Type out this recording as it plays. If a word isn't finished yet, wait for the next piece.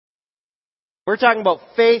We're talking about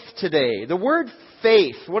faith today. The word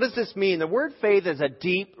faith, what does this mean? The word faith is a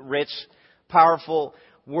deep, rich, powerful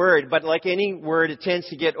word, but like any word, it tends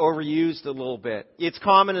to get overused a little bit. It's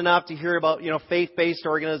common enough to hear about, faith-based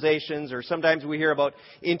organizations, or sometimes we hear about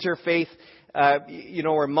interfaith,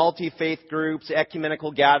 or multi-faith groups,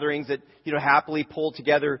 ecumenical gatherings that, happily pull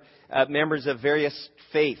together members of various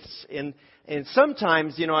faiths. And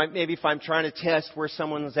sometimes, maybe if I'm trying to test where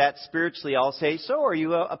someone's at spiritually, I'll say, so are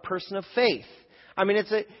you a person of faith? I mean,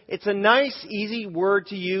 it's a nice, easy word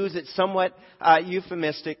to use. It's somewhat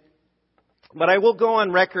euphemistic. But I will go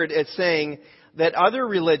on record as saying that other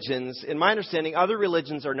religions, in my understanding, other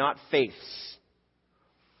religions are not faiths.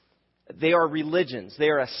 They are religions. They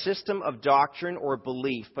are a system of doctrine or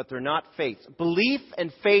belief, but they're not faiths. Belief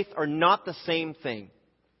and faith are not the same thing.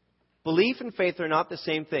 Belief and faith are not the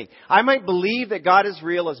same thing. I might believe that God is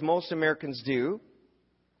real, as most Americans do,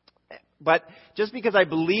 but just because I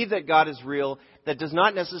believe that God is real, that does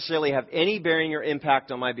not necessarily have any bearing or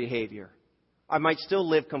impact on my behavior. I might still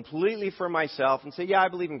live completely for myself and say, yeah, I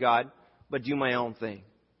believe in God, but do my own thing.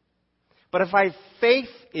 But if I have faith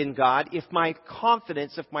in God, if my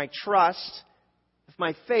confidence, if my trust, if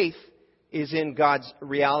my faith is in God's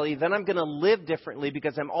reality, then I'm going to live differently,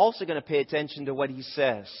 because I'm also going to pay attention to what He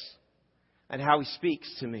says and how He speaks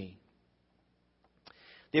to me.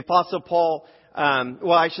 The Apostle Paul,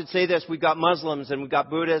 I should say this, we've got Muslims and we've got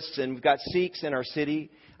Buddhists and we've got Sikhs in our city,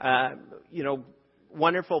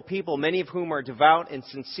 wonderful people, many of whom are devout and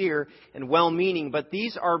sincere and well-meaning, but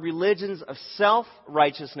these are religions of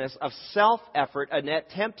self-righteousness, of self-effort, an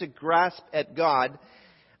attempt to grasp at God.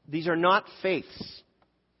 These are not faiths.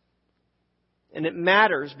 And it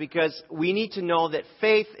matters because we need to know that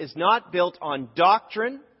faith is not built on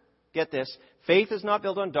doctrine. Get this. Faith is not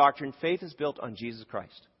built on doctrine. Faith is built on Jesus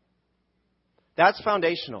Christ. That's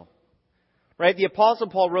foundational. Right? The Apostle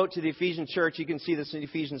Paul wrote to the Ephesian church. You can see this in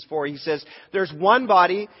Ephesians 4. He says, there's one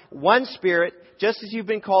body, one Spirit, just as you've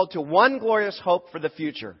been called to one glorious hope for the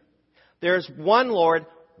future. There's one Lord,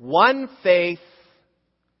 one faith,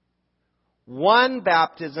 one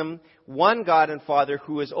baptism, one God and Father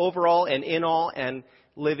who is over all and in all and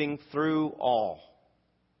living through all.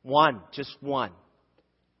 One, just one.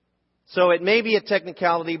 So it may be a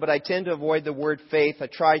technicality, but I tend to avoid the word faith. I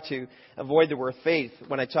try to avoid the word faith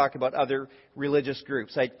when I talk about other religious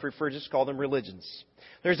groups. I prefer just to call them religions.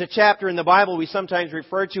 There's a chapter in the Bible we sometimes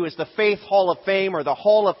refer to as the Faith Hall of Fame, or the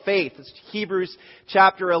Hall of Faith. It's Hebrews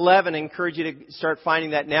chapter 11. I encourage you to start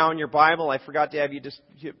finding that now in your Bible. I forgot to have you just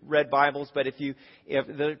read Bibles, but if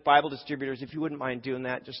the Bible distributors, if you wouldn't mind doing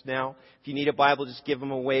that just now. If you need a Bible, just give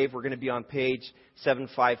them a wave. We're going to be on page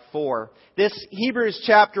 754. This Hebrews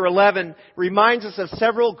chapter 11 reminds us of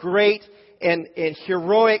several great and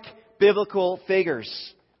heroic biblical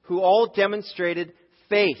figures who all demonstrated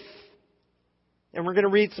faith. And we're going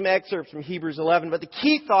to read some excerpts from Hebrews 11. But the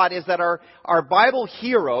key thought is that our Bible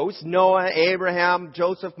heroes, Noah, Abraham,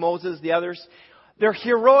 Joseph, Moses, the others, they're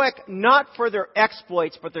heroic not for their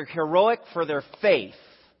exploits, but they're heroic for their faith.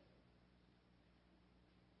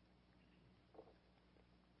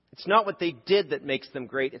 It's not what they did that makes them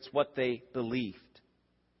great. It's what they believed.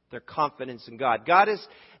 Their confidence in God. God is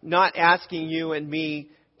not asking you and me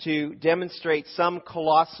to demonstrate some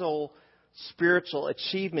colossal spiritual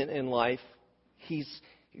achievement in life.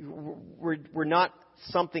 We're not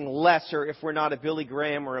something lesser if we're not a Billy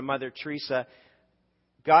Graham or a Mother Teresa.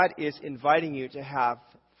 God is inviting you to have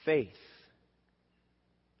faith.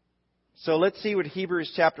 So let's see what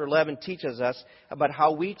Hebrews chapter 11 teaches us about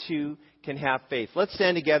how we too can have faith. Let's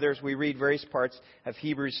stand together as we read various parts of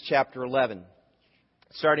Hebrews chapter 11.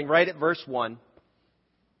 Starting right at verse 1.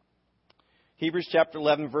 Hebrews chapter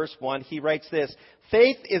 11 verse 1, he writes this: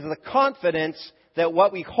 faith is the confidence that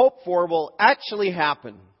what we hope for will actually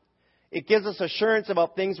happen. It gives us assurance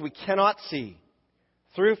about things we cannot see.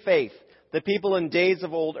 Through faith, the people in days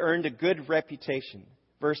of old earned a good reputation.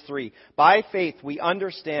 Verse 3, by faith we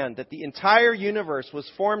understand that the entire universe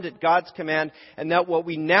was formed at God's command, and that what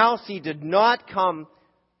we now see did not come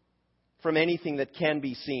from anything that can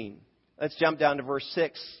be seen. Let's jump down to verse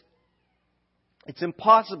 6. It's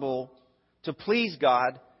impossible to please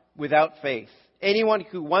God without faith. Anyone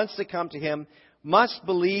who wants to come to Him must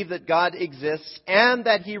believe that God exists and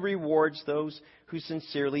that He rewards those who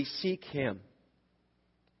sincerely seek Him.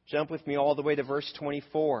 Jump with me all the way to verse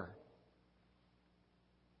 24.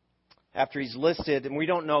 After he's listed, and we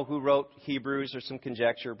don't know who wrote Hebrews, or some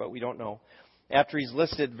conjecture, but we don't know. After he's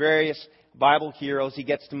listed various Bible heroes, he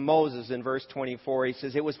gets to Moses in verse 24. He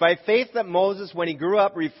says, it was by faith that Moses, when he grew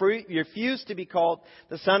up, refused to be called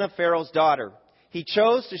the son of Pharaoh's daughter. He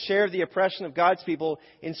chose to share the oppression of God's people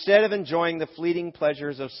instead of enjoying the fleeting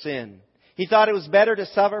pleasures of sin. He thought it was better to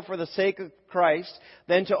suffer for the sake of Christ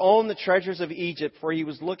than to own the treasures of Egypt, for he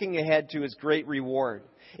was looking ahead to his great reward.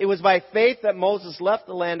 It was by faith that Moses left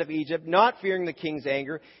the land of Egypt, not fearing the king's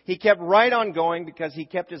anger. He kept right on going because he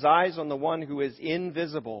kept his eyes on the one who is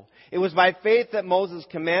invisible. It was by faith that Moses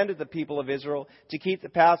commanded the people of Israel to keep the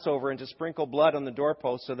Passover and to sprinkle blood on the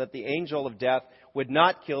doorpost so that the angel of death would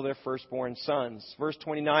not kill their firstborn sons. Verse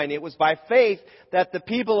 29, it was by faith that the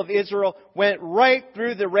people of Israel went right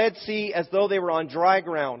through the Red Sea as though they were on dry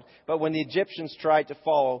ground. But when the Egyptians tried to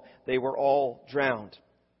follow, they were all drowned.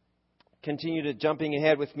 Continue to jumping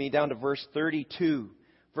ahead with me down to verse 32.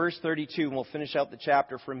 Verse 32, and we'll finish out the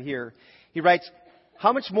chapter from here. He writes,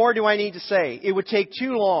 how much more do I need to say? It would take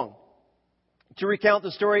too long to recount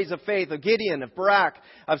the stories of faith of Gideon, of Barak,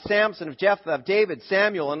 of Samson, of Jephthah, of David,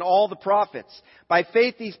 Samuel, and all the prophets. By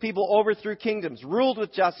faith these people overthrew kingdoms, ruled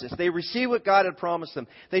with justice. They received what God had promised them.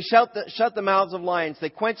 They shut the mouths of lions.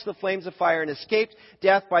 They quenched the flames of fire and escaped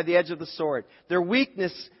death by the edge of the sword. Their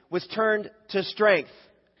weakness was turned to strength.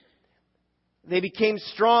 They became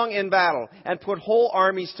strong in battle and put whole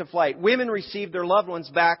armies to flight. Women received their loved ones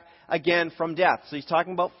back again from death. So he's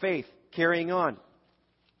talking about faith, carrying on.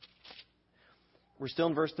 We're still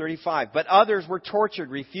in verse 35. But others were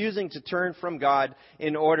tortured, refusing to turn from God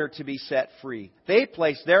in order to be set free. They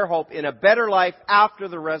placed their hope in a better life after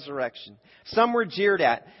the resurrection. Some were jeered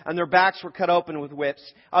at, and their backs were cut open with whips.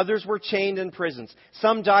 Others were chained in prisons.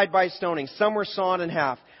 Some died by stoning. Some were sawn in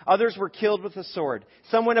half. Others were killed with the sword.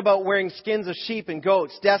 Some went about wearing skins of sheep and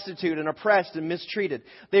goats, destitute and oppressed and mistreated.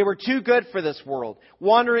 They were too good for this world,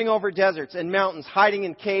 wandering over deserts and mountains, hiding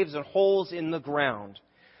in caves and holes in the ground.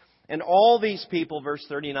 And all these people, verse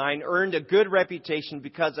 39, earned a good reputation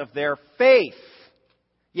because of their faith.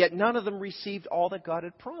 Yet none of them received all that God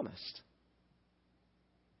had promised.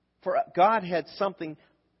 For God had something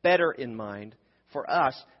better in mind for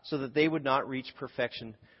us so that they would not reach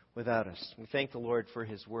perfection without us. We thank the Lord for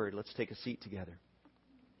His Word. Let's take a seat together.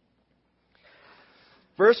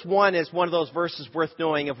 Verse 1 is one of those verses worth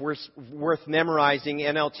knowing, worth memorizing.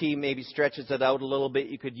 NLT maybe stretches it out a little bit.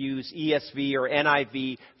 You could use ESV or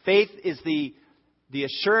NIV. Faith is the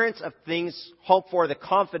assurance of things hoped for, the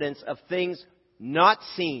confidence of things not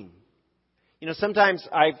seen. You know, sometimes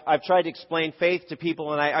I've tried to explain faith to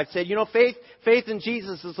people, and I've said, you know, faith in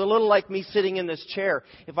Jesus is a little like me sitting in this chair.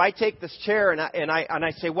 If I take this chair and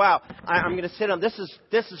I say, wow, I'm going to sit on this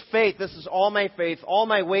is faith. This is all my faith. All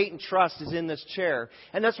my weight and trust is in this chair.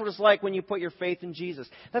 And that's what it's like when you put your faith in Jesus.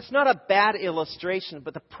 That's not a bad illustration,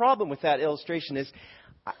 but the problem with that illustration is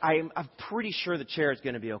I'm pretty sure the chair is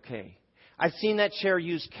going to be okay. I've seen that chair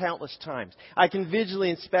used countless times. I can visually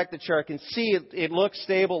inspect the chair. I can see it looks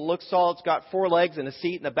stable, it looks solid. It's got 4 legs and a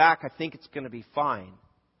seat in the back. I think it's going to be fine.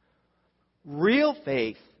 Real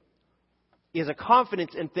faith is a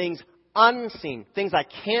confidence in things unseen, things I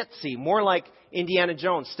can't see. More like Indiana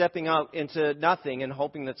Jones stepping out into nothing and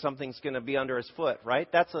hoping that something's going to be under his foot,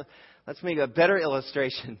 right? That's maybe a better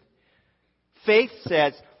illustration. Faith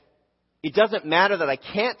says, it doesn't matter that I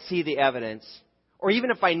can't see the evidence, or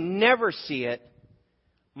even if I never see it,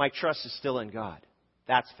 my trust is still in God.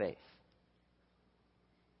 That's faith.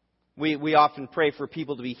 We often pray for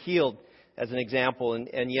people to be healed, as an example,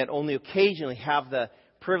 and yet only occasionally have the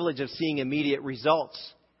privilege of seeing immediate results.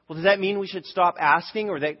 Well, does that mean we should stop asking,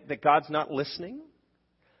 or that God's not listening?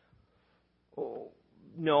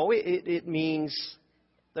 No, it means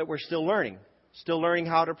that we're still learning. Still learning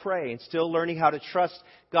how to pray, and still learning how to trust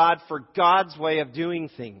God for God's way of doing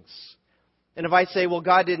things. And if I say, well,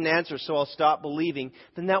 God didn't answer, so I'll stop believing,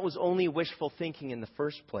 then that was only wishful thinking in the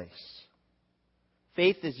first place.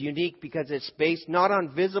 Faith is unique because it's based not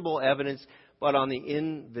on visible evidence, but on the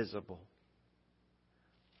invisible.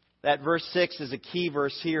 That verse 6 is a key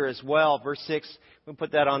verse here as well. Verse 6, we'll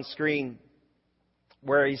put that on screen,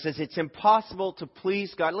 where he says, it's impossible to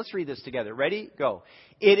please God. Let's read this together. Ready? Go.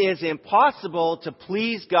 It is impossible to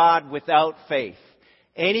please God without faith.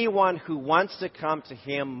 Anyone who wants to come to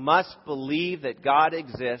Him must believe that God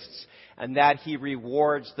exists and that He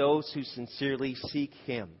rewards those who sincerely seek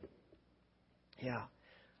Him. Yeah.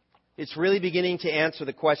 It's really beginning to answer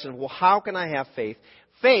the question, well, how can I have faith?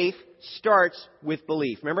 Faith starts with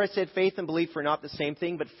belief. Remember I said faith and belief are not the same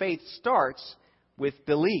thing, but faith starts with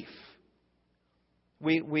belief.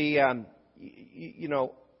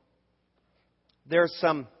 There's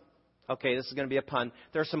some... Okay, this is going to be a pun.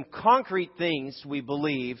 There are some concrete things we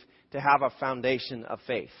believe to have a foundation of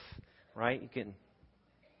faith. Right?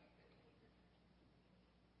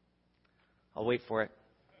 I'll wait for it.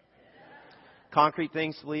 Concrete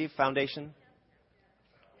things to believe, foundation.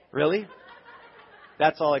 Really?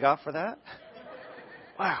 That's all I got for that?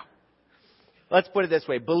 Wow. Let's put it this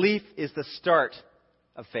way. Belief is the start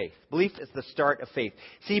of faith. Belief is the start of faith.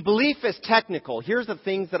 See, belief is technical. Here's the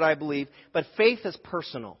things that I believe. But faith is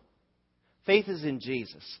personal. Faith is in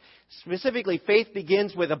Jesus. Specifically, faith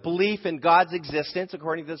begins with a belief in God's existence,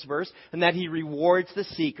 according to this verse, and that He rewards the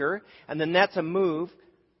seeker. And then that's a move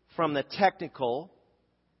from the technical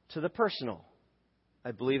to the personal.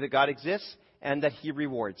 I believe that God exists and that He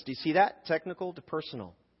rewards. Do you see that? Technical to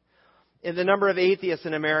personal. In the number of atheists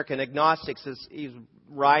in America and agnostics is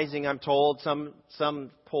rising, I'm told.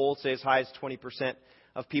 Some polls say as high as 20%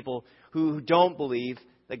 of people who don't believe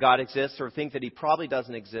that God exists or think that He probably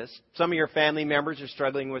doesn't exist. Some of your family members are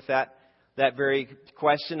struggling with that very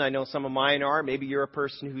question. I know some of mine are. Maybe you're a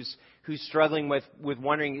person who's struggling with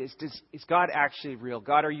wondering, is God actually real?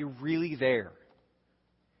 God, are you really there?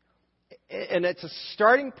 And it's a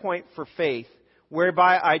starting point for faith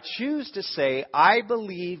whereby I choose to say, I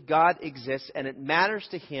believe God exists and it matters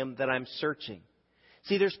to Him that I'm searching.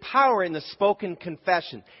 See, there's power in the spoken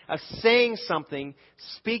confession of saying something,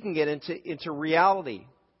 speaking it into reality.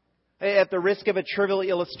 At the risk of a trivial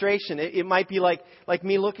illustration, it might be like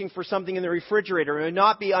me looking for something in the refrigerator. It would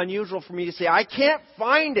not be unusual for me to say, I can't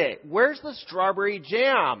find it. Where's the strawberry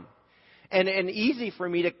jam? And easy for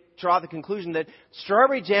me to draw the conclusion that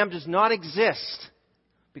strawberry jam does not exist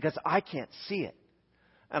because I can't see it.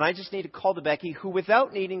 And I just need to call to Becky, who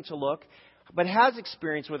without needing to look, but has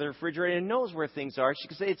experience with a refrigerator and knows where things are. She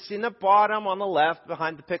can say, it's in the bottom on the left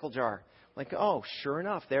behind the pickle jar. Like, oh, sure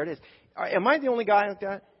enough, there it is. Am I the only guy like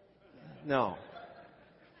that? No.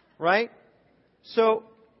 Right? So,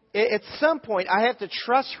 at some point, I have to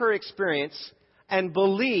trust her experience and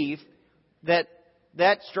believe that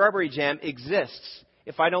strawberry jam exists.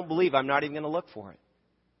 If I don't believe, I'm not even going to look for it.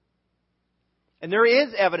 And there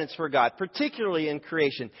is evidence for God, particularly in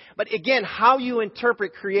creation. But again, how you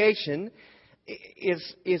interpret creation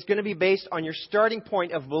is going to be based on your starting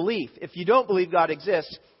point of belief. If you don't believe God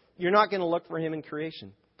exists, you're not going to look for Him in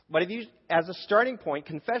creation. But if you, as a starting point,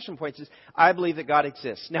 confession point says, I believe that God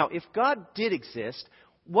exists. Now, if God did exist,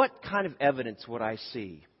 what kind of evidence would I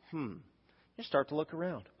see? You start to look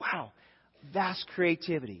around. Wow, vast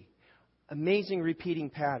creativity, amazing repeating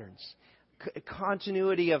patterns,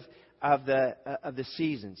 continuity of the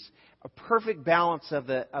seasons, a perfect balance of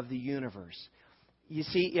the universe. You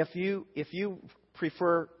see, if you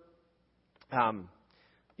prefer,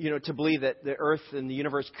 to believe that the earth and the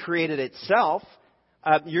universe created itself,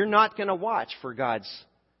 you're not going to watch for God's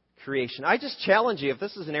creation. I just challenge you, if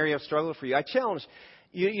this is an area of struggle for you, I challenge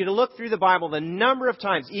you to look through the Bible the number of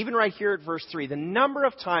times, even right here at verse 3, the number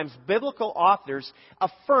of times biblical authors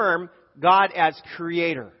affirm God as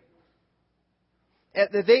creator.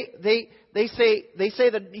 They say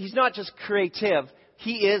that He's not just creative,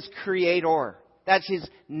 He is creator. That's His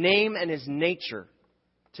name and His nature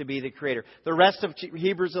to be the creator. The rest of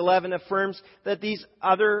Hebrews 11 affirms that these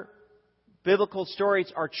other biblical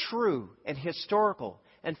stories are true and historical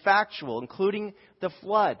and factual, including the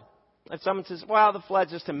flood. If someone says, well, the flood's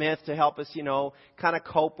just a myth to help us, kind of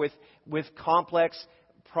cope with complex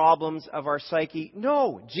problems of our psyche.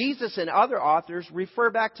 No, Jesus and other authors refer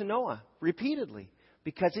back to Noah repeatedly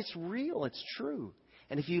because it's real, it's true.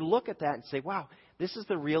 And if you look at that and say, wow, this is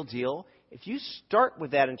the real deal, if you start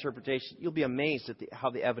with that interpretation, you'll be amazed at how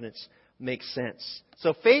the evidence makes sense.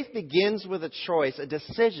 So faith begins with a choice, a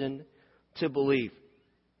decision to believe.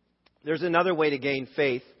 There's another way to gain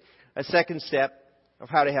faith, a second step of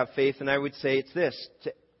how to have faith, and I would say it's this,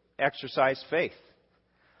 to exercise faith.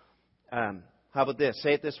 How about this?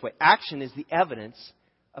 Say it this way. Action is the evidence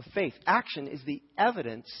of faith. Action is the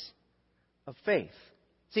evidence of faith.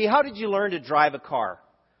 See, how did you learn to drive a car?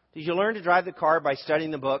 Did you learn to drive the car by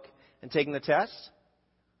studying the book and taking the test?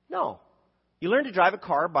 No. You learn to drive a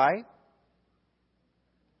car by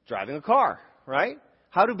driving a car, right?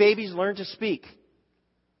 How do babies learn to speak?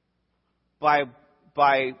 By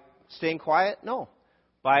staying quiet? No.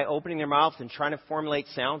 By opening their mouths and trying to formulate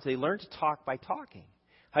sounds. They learn to talk by talking.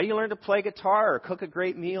 How do you learn to play guitar or cook a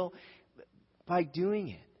great meal? By doing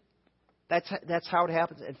it. That's how it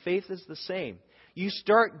happens. And faith is the same. You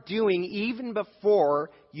start doing even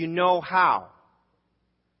before you know how.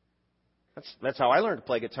 That's how I learned to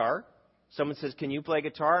play guitar. Someone says, can you play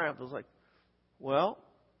guitar? And I was like, well,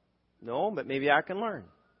 no, but maybe I can learn.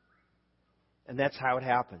 And that's how it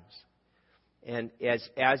happens. And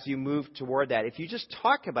as you move toward that, if you just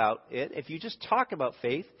talk about it, if you just talk about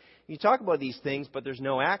faith, you talk about these things, but there's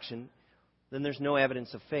no action, then there's no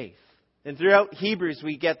evidence of faith. And throughout Hebrews,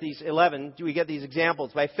 we get these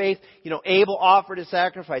examples. By faith, Abel offered a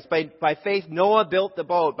sacrifice. By faith, Noah built the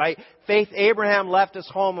boat. By faith, Abraham left his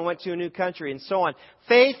home and went to a new country, and so on.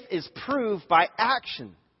 Faith is proved by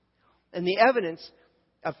action. And the evidence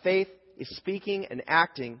of faith is speaking and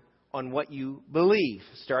acting on what you believe.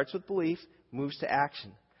 Starts with belief, moves to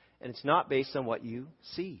action. And it's not based on what you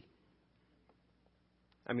see.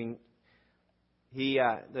 I mean, the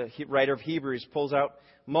writer of Hebrews pulls out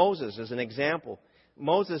Moses as an example.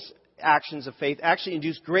 Moses' actions of faith actually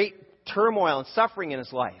induced great turmoil and suffering in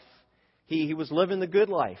his life. He was living the good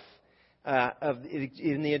life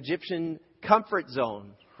in the Egyptian comfort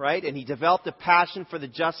zone, right? And he developed a passion for the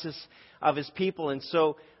justice of his people. And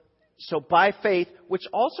so by faith, which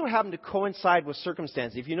also happened to coincide with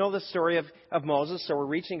circumstances. If you know the story of Moses, so we're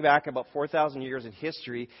reaching back about 4,000 years in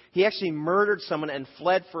history, he actually murdered someone and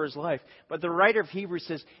fled for his life. But the writer of Hebrews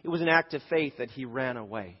says it was an act of faith that he ran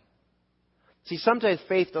away. See, sometimes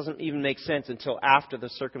faith doesn't even make sense until after the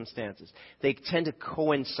circumstances. They tend to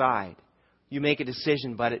coincide. You make a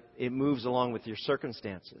decision, but it moves along with your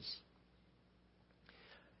circumstances.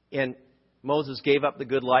 And Moses gave up the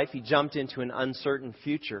good life. He jumped into an uncertain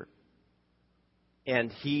future.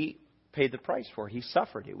 And he paid the price for it. He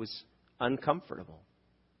suffered. It was uncomfortable.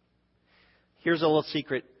 Here's a little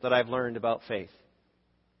secret that I've learned about faith.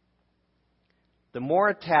 The more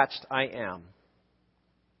attached I am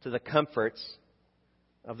to the comforts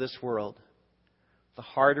of this world, the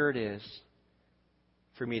harder it is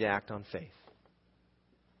for me to act on faith.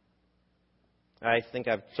 I think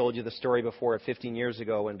I've told you the story before. 15 years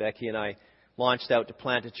ago when Becky and I launched out to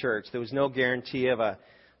plant a church, there was no guarantee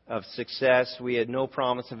of success. We had no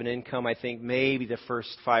promise of an income. I think maybe the first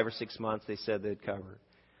 5 or 6 months they said they'd cover.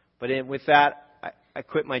 But with that, I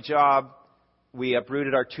quit my job. We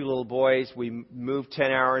uprooted our 2 little boys. We moved 10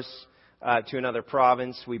 hours to another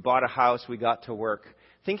province. We bought a house. We got to work.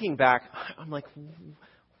 Thinking back, I'm like,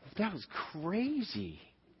 that was crazy.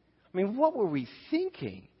 I mean, what were we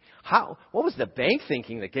thinking? What was the bank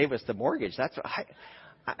thinking that gave us the mortgage? That's what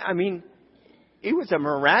I mean, it was a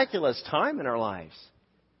miraculous time in our lives.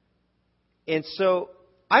 And so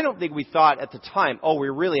I don't think we thought at the time,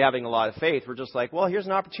 we're really having a lot of faith. We're just like, well, here's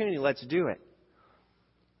an opportunity. Let's do it.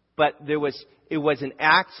 But it was an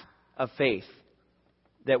act of faith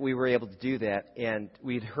that we were able to do that. And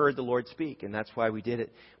we'd heard the Lord speak, and that's why we did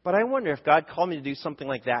it. But I wonder if God called me to do something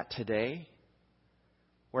like that today,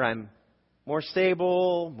 where I'm more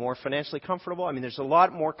stable, more financially comfortable. I mean, there's a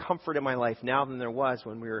lot more comfort in my life now than there was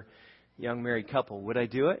when we were a young married couple. Would I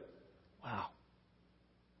do it? Wow.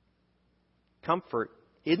 Comfort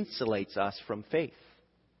insulates us from faith.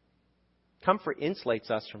 Comfort insulates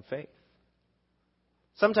us from faith.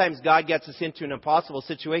 Sometimes God gets us into an impossible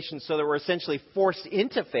situation so that we're essentially forced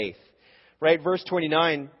into faith. Right? Verse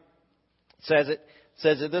 29 says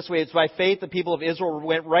it this way. It's by faith the people of Israel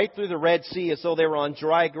went right through the Red Sea as though they were on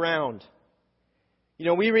dry ground. You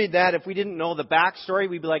know, we read that. If we didn't know the backstory,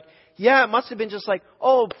 we'd be like, yeah, it must have been just like,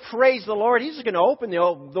 praise the Lord. He's just going to open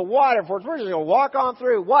the water for us. We're just going to walk on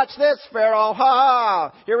through. Watch this, Pharaoh.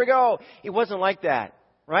 Ha! Here we go. It wasn't like that,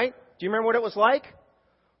 right? Do you remember what it was like?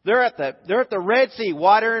 They're at the Red Sea,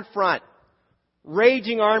 water in front.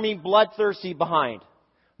 Raging army, bloodthirsty behind.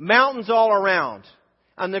 Mountains all around.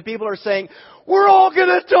 And the people are saying, we're all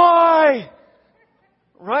going to die!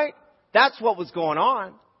 Right? That's what was going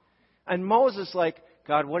on. And Moses like,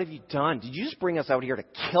 God, what have you done? Did you just bring us out here to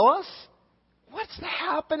kill us? What's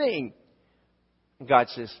happening? And God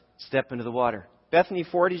says, step into the water. Bethany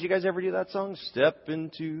Ford, did you guys ever do that song? Step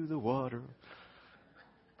into the water.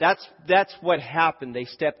 That's what happened. They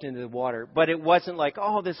stepped into the water. But it wasn't like,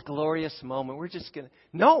 this glorious moment. We're just going to...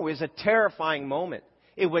 No, it was a terrifying moment.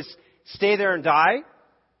 It was stay there and die,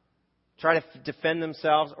 try to defend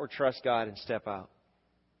themselves, or trust God and step out.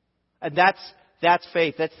 And that's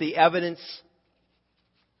faith. That's the evidence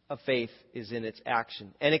of faith is in its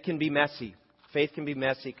action. And it can be messy. Faith can be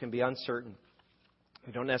messy. It can be uncertain.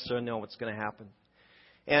 We don't necessarily know what's going to happen.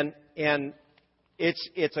 And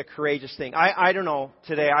it's a courageous thing. I don't know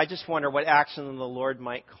today. I just wonder what action the Lord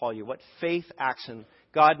might call you. What faith action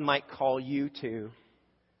God might call you to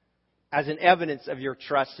as an evidence of your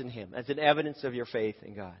trust in Him. As an evidence of your faith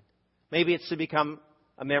in God. Maybe it's to become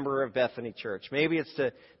a member of Bethany Church. Maybe it's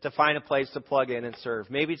to find a place to plug in and serve.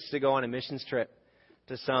 Maybe it's to go on a missions trip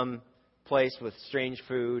to some place with strange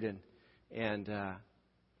food and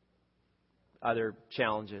other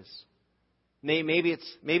challenges. Maybe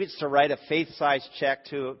it's to write a faith-sized check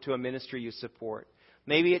to a ministry you support.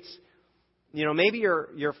 Maybe it's, maybe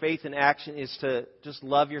your faith in action is to just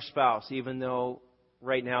love your spouse even though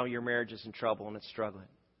right now your marriage is in trouble and it's struggling.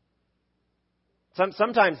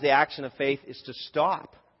 Sometimes the action of faith is to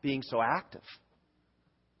stop being so active.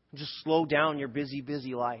 Just slow down your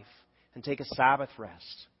busy life and take a Sabbath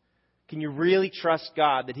rest. Can you really trust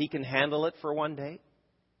God that He can handle it for one day?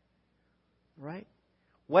 Right?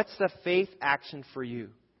 What's the faith action for you?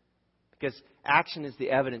 Because action is the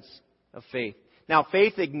evidence of faith. Now,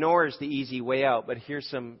 faith ignores the easy way out, but here's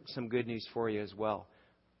some good news for you as well.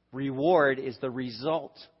 Reward is the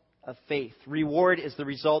result of faith. Reward is the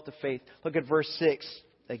result of faith. Look at verse 6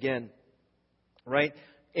 again. Right?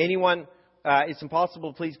 It's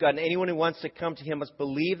impossible to please God, and anyone who wants to come to Him must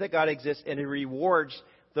believe that God exists, and He rewards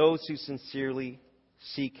those who sincerely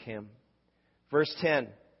seek Him. Verse 10.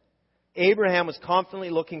 Abraham was confidently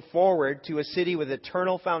looking forward to a city with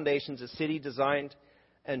eternal foundations, a city designed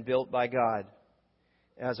and built by God,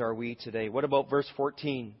 as are we today. What about verse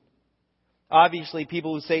 14? Obviously,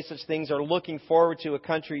 people who say such things are looking forward to a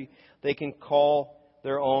country they can call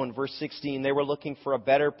their own. Verse 16, they were looking for a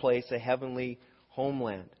better place, a heavenly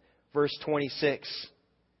homeland. Verse 26,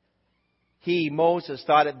 he, Moses,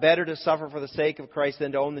 thought it better to suffer for the sake of Christ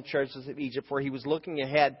than to own the treasures of Egypt, for he was looking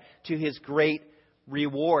ahead to his great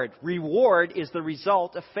reward. Reward is the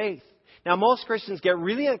result of faith. Now, most Christians get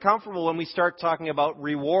really uncomfortable when we start talking about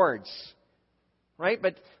rewards. Right?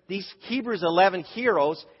 But these Hebrews 11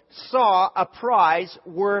 heroes saw a prize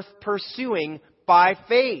worth pursuing by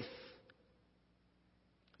faith.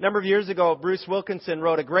 A number of years ago, Bruce Wilkinson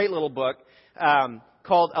wrote a great little book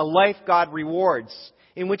called A Life God Rewards,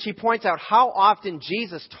 in which he points out how often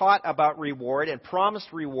Jesus taught about reward and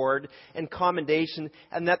promised reward and commendation,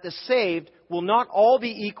 and that the saved will not all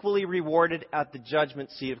be equally rewarded at the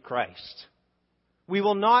judgment seat of Christ. We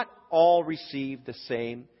will not all receive the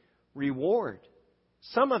same reward.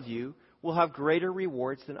 Some of you will have greater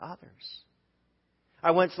rewards than others.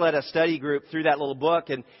 I once led a study group through that little book,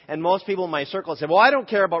 and most people in my circle said, well, I don't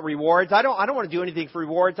care about rewards. I don't want to do anything for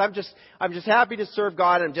rewards. I'm just happy to serve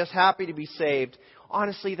God. I'm just happy to be saved.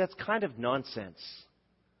 Honestly, that's kind of nonsense.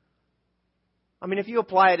 I mean, if you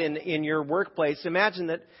apply it in your workplace, imagine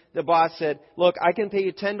that the boss said, look, I can pay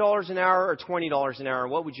you $10 an hour or $20 an hour.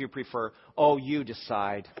 What would you prefer? Oh, you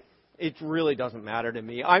decide. It really doesn't matter to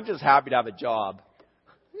me. I'm just happy to have a job.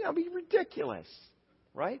 That'd be ridiculous,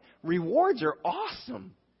 right? Rewards are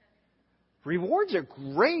awesome. Rewards are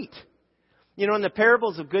great. You know, in the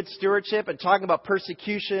parables of good stewardship and talking about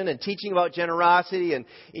persecution and teaching about generosity and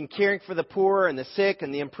in caring for the poor and the sick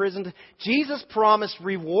and the imprisoned, Jesus promised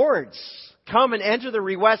rewards. Come and enter the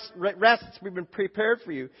rest that's been prepared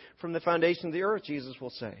for you from the foundation of the earth, Jesus will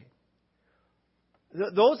say.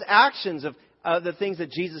 Those actions of the things that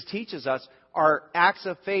Jesus teaches us are acts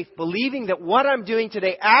of faith, believing that what I'm doing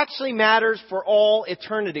today actually matters for all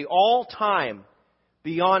eternity, all time,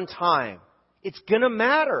 beyond time. It's going to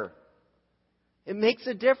matter. It makes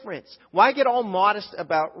a difference. Why get all modest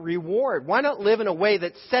about reward? Why not live in a way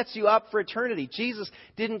that sets you up for eternity? Jesus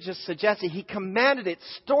didn't just suggest it. He commanded it.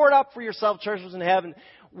 Store it up for yourself, treasures in heaven,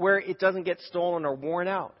 where it doesn't get stolen or worn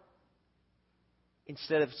out,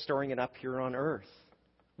 instead of storing it up here on earth.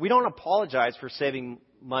 We don't apologize for saving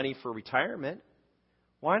money for retirement.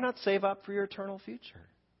 Why not save up for your eternal future?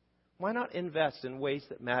 Why not invest in ways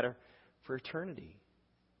that matter for eternity?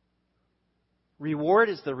 Reward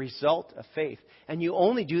is the result of faith. And you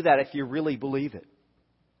only do that if you really believe it.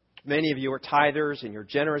 Many of you are tithers and you're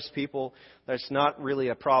generous people. That's not really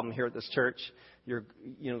a problem here at this church.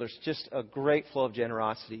 There's just a great flow of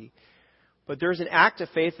generosity. But there's an act of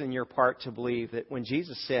faith in your part to believe that when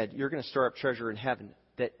Jesus said, you're going to store up treasure in heaven,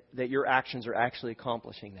 that your actions are actually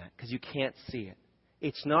accomplishing that, because you can't see it.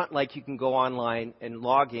 It's not like you can go online and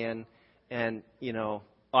log in and,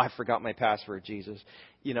 I forgot my password, Jesus.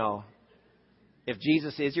 If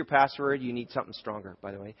Jesus is your password, you need something stronger,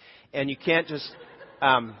 by the way. And you can't just, see,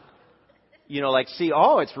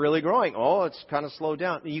 it's really growing. Oh, it's kind of slowed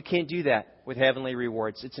down. You can't do that with heavenly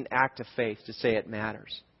rewards. It's an act of faith to say it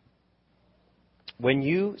matters. When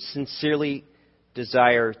you sincerely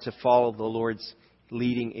desire to follow the Lord's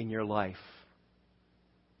leading in your life,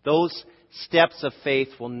 those steps of faith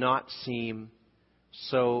will not seem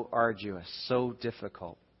so arduous, so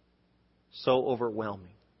difficult, so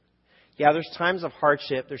overwhelming. Yeah, there's times of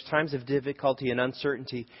hardship, there's times of difficulty and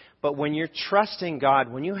uncertainty, but when you're trusting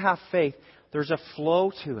God, when you have faith, there's a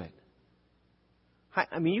flow to it.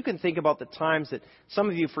 I mean, you can think about the times that some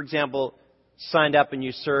of you, for example, signed up and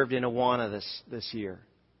you served in Awana this year.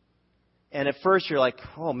 And at first you're like,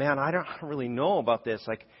 oh man, I don't really know about this.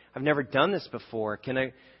 Like, I've never done this before. Can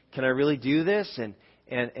I really do this?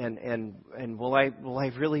 And will I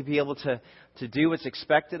really be able to do what's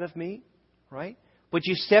expected of me? Right? But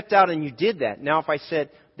you stepped out and you did that. Now, if I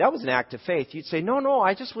said that was an act of faith, you'd say, no,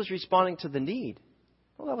 I just was responding to the need.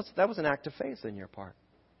 Well, that was an act of faith on your part.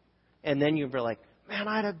 And then you'd be like, man,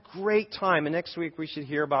 I had a great time. And next week we should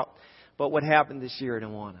hear about what happened this year at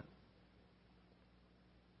Awana.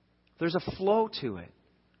 There's a flow to it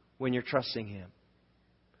when you're trusting Him.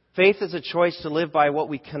 Faith is a choice to live by what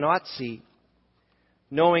we cannot see,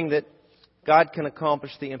 knowing that God can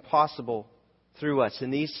accomplish the impossible through us.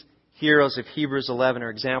 And these heroes of Hebrews 11 are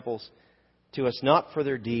examples to us, not for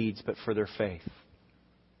their deeds, but for their faith.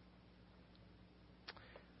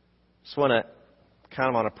 Just want to, kind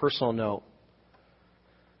of on a personal note,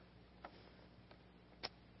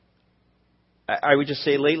 I would just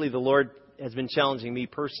say lately the Lord has been challenging me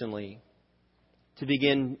personally to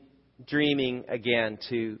begin dreaming again,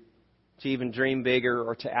 to even dream bigger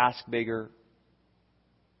or to ask bigger,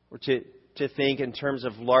 or to think in terms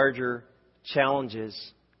of larger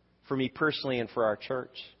challenges for me personally and for our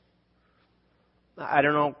church. I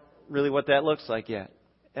don't know really what that looks like yet.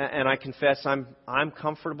 And I confess I'm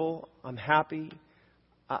comfortable. I'm happy.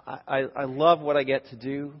 I love what I get to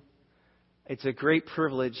do. It's a great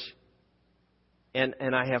privilege.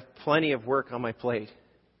 And I have plenty of work on my plate.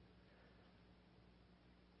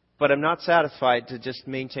 But I'm not satisfied to just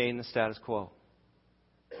maintain the status quo.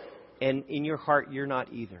 And in your heart, you're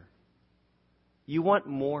not either. You want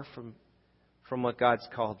more from what God's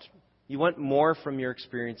called you. You want more from your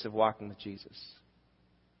experience of walking with Jesus.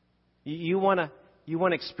 You want to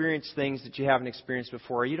experience things that you haven't experienced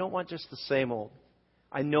before. You don't want just the same old.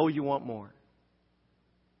 I know you want more.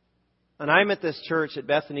 And I'm at this church, at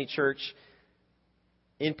Bethany Church,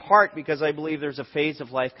 in part because I believe there's a phase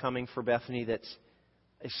of life coming for Bethany that's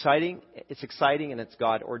exciting. It's exciting and it's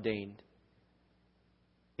God ordained.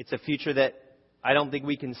 It's a future that I don't think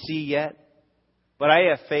we can see yet. But I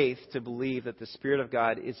have faith to believe that the Spirit of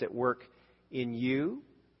God is at work in you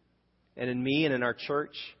and in me and in our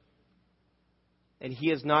church. And He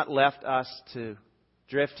has not left us to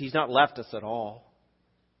drift. He's not left us at all.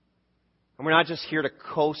 And we're not just here to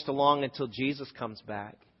coast along until Jesus comes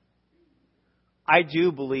back. I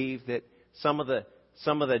do believe that some of the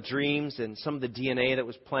dreams and some of the DNA that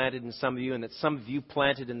was planted in some of you, and that some of you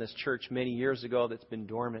planted in this church many years ago that's been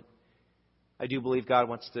dormant, I do believe God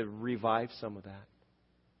wants to revive some of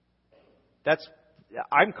that.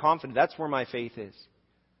 I'm confident that's where my faith is.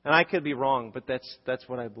 And I could be wrong, but that's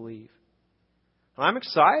what I believe. I'm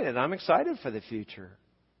excited. I'm excited for the future.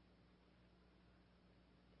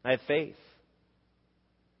 I have faith.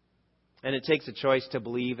 And it takes a choice to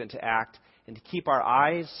believe and to act and to keep our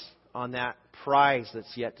eyes on that prize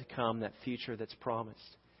that's yet to come, that future that's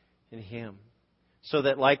promised in Him. So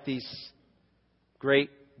that like these great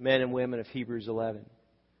men and women of Hebrews 11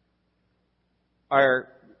 are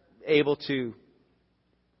able to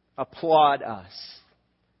applaud us.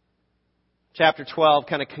 Chapter 12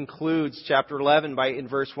 kind of concludes chapter 11 in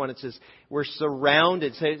verse 1. It says, we're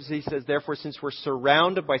surrounded. He says, therefore, since we're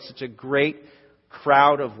surrounded by such a great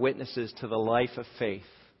crowd of witnesses to the life of faith,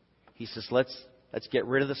 he says, let's get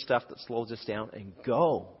rid of the stuff that slows us down and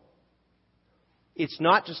go. It's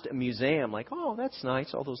not just a museum like, oh, that's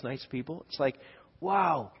nice, all those nice people. It's like,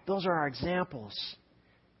 wow, those are our examples.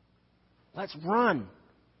 Let's run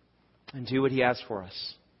and do what He has for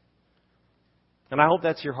us. And I hope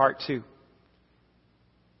that's your heart too.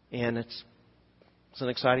 And it's an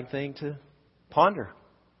exciting thing to ponder,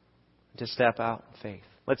 to step out in faith.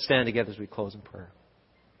 Let's stand together as we close in prayer.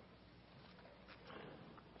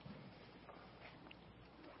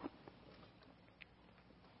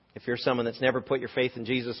 If you're someone that's never put your faith in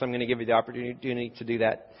Jesus, I'm going to give you the opportunity to do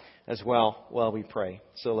that as well while we pray.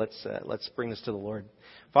 So let's bring this to the Lord.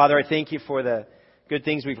 Father, I thank You for the good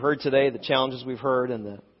things we've heard today, the challenges we've heard, and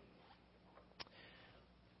the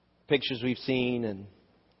pictures we've seen, and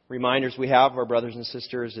reminders we have of our brothers and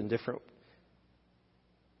sisters in different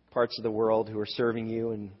parts of the world who are serving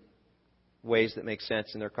You in ways that make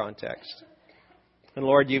sense in their context. And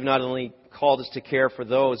Lord, You've not only called us to care for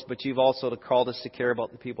those, but You've also called us to care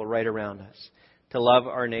about the people right around us, to love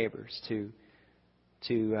our neighbors, to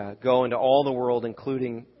go into all the world,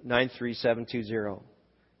 including 93720,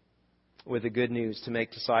 with the good news, to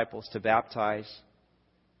make disciples, to baptize,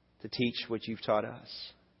 to teach what You've taught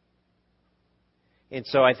us. And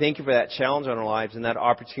so I thank You for that challenge on our lives and that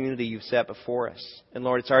opportunity You've set before us. And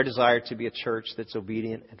Lord, it's our desire to be a church that's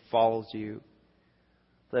obedient and follows You,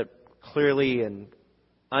 that clearly and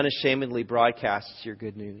unashamedly broadcasts Your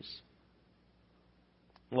good news.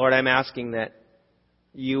 Lord, I'm asking that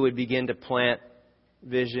You would begin to plant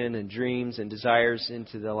vision and dreams and desires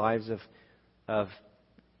into the lives of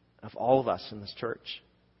all of us in this church.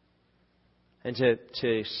 And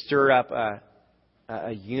to stir up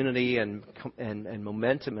a unity and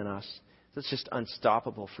momentum in us that's just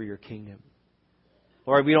unstoppable for Your kingdom.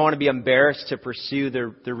 Lord, we don't want to be embarrassed to pursue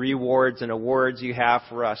the rewards and awards You have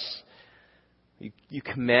for us. You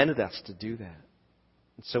commanded us to do that.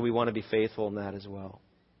 And so we want to be faithful in that as well.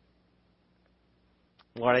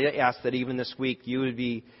 Lord, I ask that even this week You would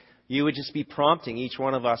be You would just be prompting each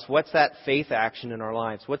one of us, what's that faith action in our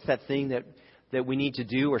lives? What's that thing that we need to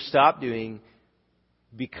do or stop doing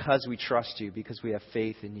because we trust You, because we have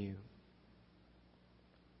faith in You?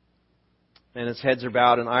 And as heads are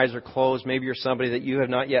bowed and eyes are closed, maybe you're somebody that you have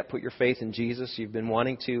not yet put your faith in Jesus. You've been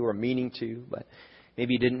wanting to or meaning to, but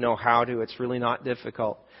maybe you didn't know how to. It's really not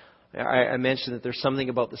difficult. I mentioned that there's something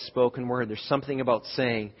about the spoken word. There's something about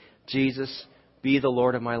saying, Jesus, be the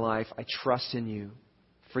Lord of my life. I trust in You.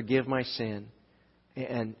 Forgive my sin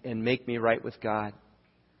and make me right with God.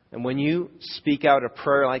 And when you speak out a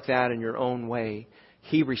prayer like that in your own way,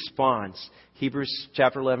 He responds. Hebrews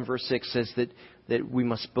chapter 11 verse 6 says that we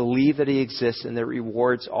must believe that He exists and that He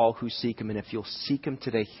rewards all who seek Him. And if you'll seek Him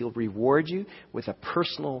today, He'll reward you with a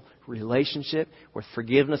personal relationship, with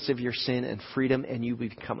forgiveness of your sin and freedom, and you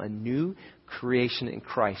become a new creation in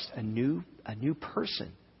Christ, a new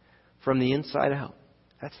person from the inside out.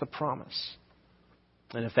 That's the promise.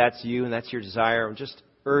 And if that's you and that's your desire, I just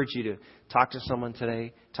urge you to talk to someone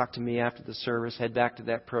today. Talk to me after the service. Head back to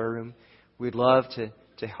that prayer room. We'd love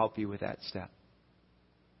to help you with that step.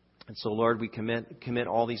 And so, Lord, we commit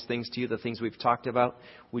all these things to You, the things we've talked about.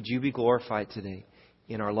 Would You be glorified today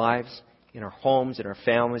in our lives, in our homes, in our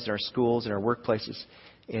families, in our schools, in our workplaces,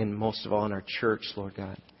 and most of all in our church, Lord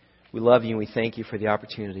God. We love You and we thank You for the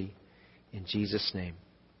opportunity. In Jesus' name,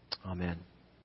 amen.